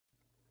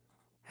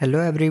Hello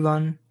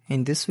everyone,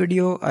 in this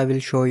video I will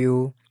show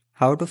you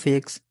how to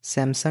fix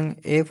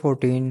Samsung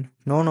A14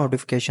 no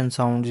notification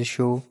sounds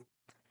issue.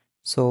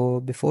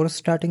 So before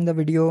starting the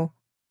video,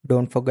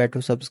 don't forget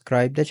to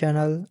subscribe the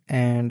channel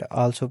and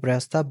also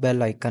press the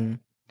bell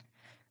icon.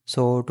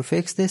 So to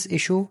fix this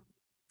issue,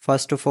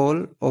 first of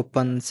all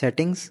open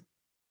settings.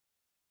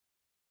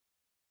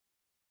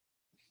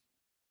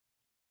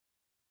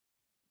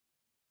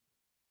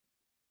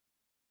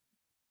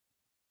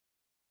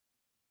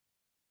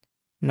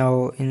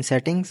 Now in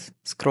settings,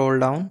 scroll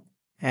down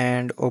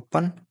and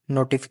open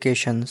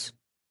notifications.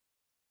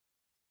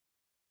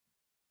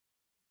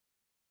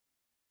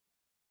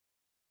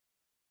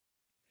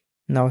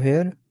 Now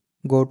here,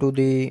 go to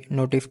the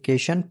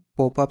notification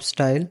pop-up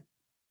style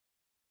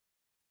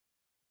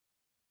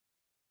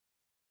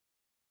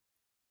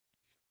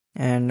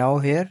and now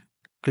here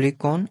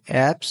click on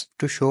apps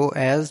to show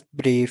as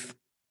brief,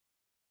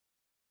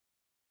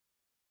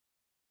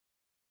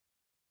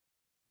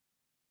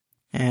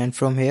 and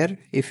from here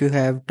if you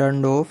have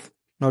turned off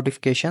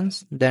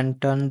notifications then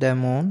turn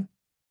them on,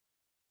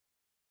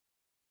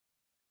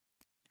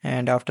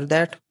 and after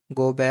that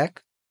go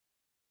back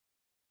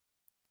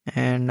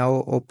and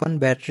now open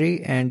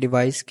battery and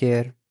device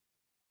care.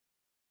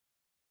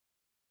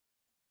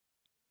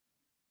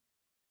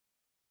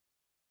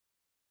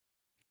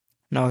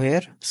 Now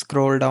here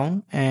scroll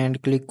down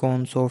and click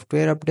on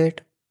software update,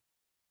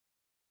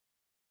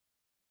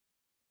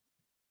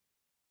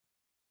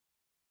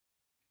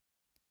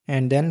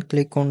 and then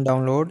click on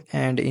download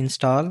and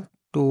install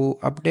to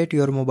update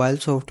your mobile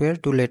software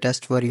to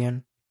latest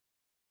version.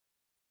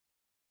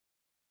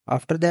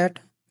 After that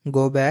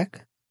go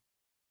back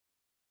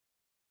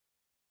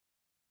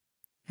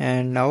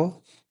and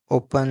now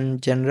open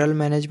general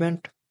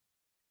management,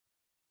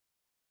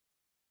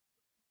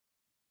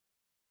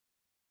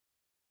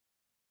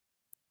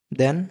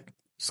 then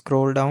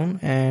scroll down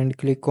and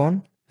click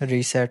on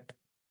reset.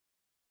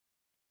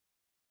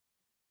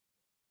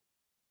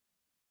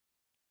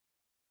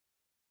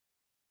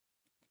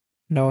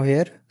 Now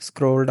here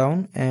scroll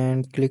down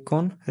and click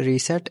on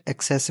reset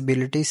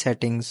accessibility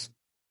settings.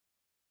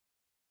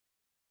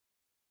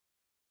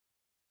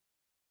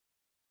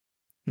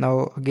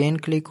 Now again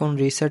click on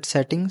reset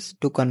settings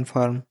to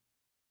confirm.